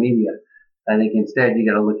social media. I think instead you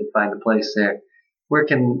got to look and find a place there. Where are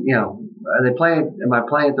they playing? Am I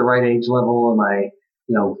playing at the right age level? Am I,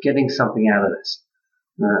 getting something out of this?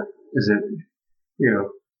 Is it,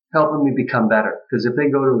 helping me become better? Because if they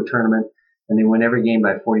go to a tournament and they win every game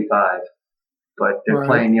by 45, but they're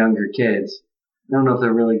playing younger kids, I don't know if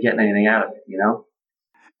they're really getting anything out of it,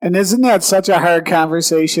 And isn't that such a hard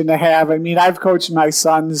conversation to have? I mean, I've coached my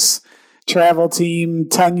son's travel team,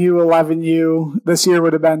 10U, 11U. This year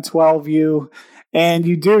would have been 12U. And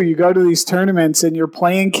you go to these tournaments and you're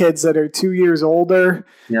playing kids that are 2 years older,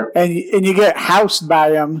 and you get housed by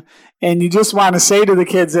them. And you just want to say to the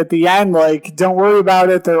kids at the end, like, don't worry about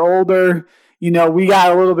it. They're older. We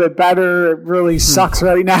got a little bit better. It really sucks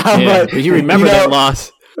right now. Yeah, but you remember that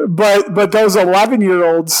loss. But those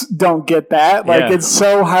 11-year-olds don't get that. It's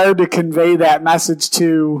so hard to convey that message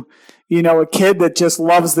to, a kid that just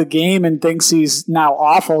loves the game and thinks he's now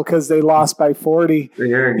awful because they lost by 40.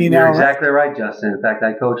 You're exactly right, Justin. In fact,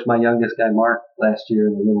 I coached my youngest guy, Mark, last year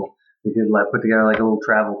we put together like a little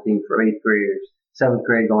travel team for 8th graders, 7th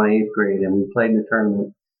grade going to 8th grade, and we played in a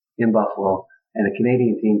tournament in Buffalo, and a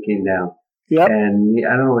Canadian team came down. Yep. And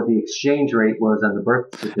I don't know what the exchange rate was on the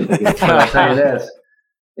birth certificates, but I'll tell you this.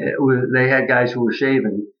 They had guys who were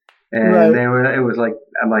shaving, and I'm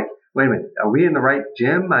like, wait a minute, are we in the right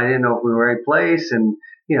gym? I didn't know if we were in the right place. And,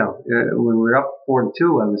 when we were up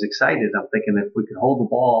 4-2, I was excited. I'm thinking if we could hold the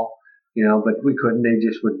ball, but we couldn't. They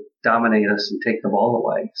just would dominate us and take the ball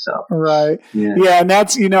away. So, right. Yeah. And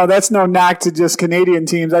that's, that's no knock to just Canadian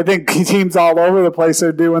teams. I think teams all over the place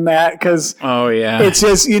are doing that because it's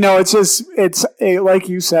just, it's like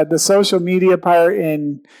you said, the social media part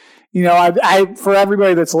and, I for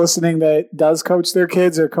everybody that's listening that does coach their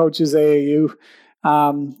kids or coaches AAU,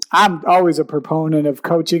 I'm always a proponent of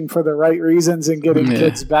coaching for the right reasons and getting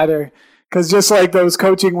kids better. Because just like those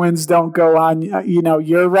coaching wins don't go on,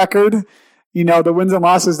 your record, the wins and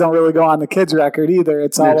losses don't really go on the kids' record either.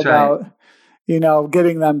 It's all about,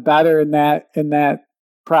 getting them better in that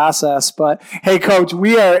process. But hey, Coach,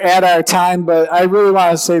 we are at our time, but I really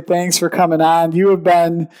want to say thanks for coming on. You have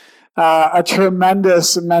been a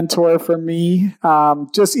tremendous mentor for me,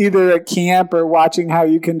 just either at camp or watching how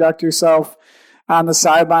you conduct yourself on the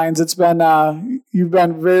sidelines. It's been you've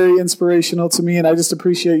been very inspirational to me, and I just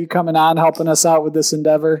appreciate you coming on, helping us out with this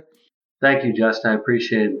endeavor. Thank you, Justin. I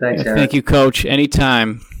appreciate it. Thanks, Eric. Thank you, Coach.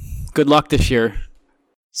 Anytime. Good luck this year.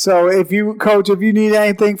 So if you need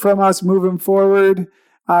anything from us moving forward,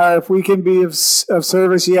 if we can be of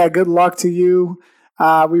service, good luck to you.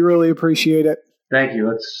 We really appreciate it. Thank you.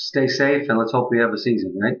 Let's stay safe and let's hope we have a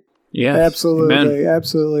season, right? Yeah. Absolutely. Amen.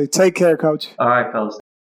 Absolutely. Take care, Coach. All right, fellas.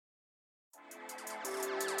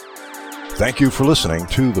 Thank you for listening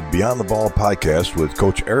to the Beyond the Ball podcast with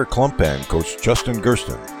Coach Eric Klump and Coach Justin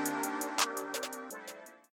Gersten.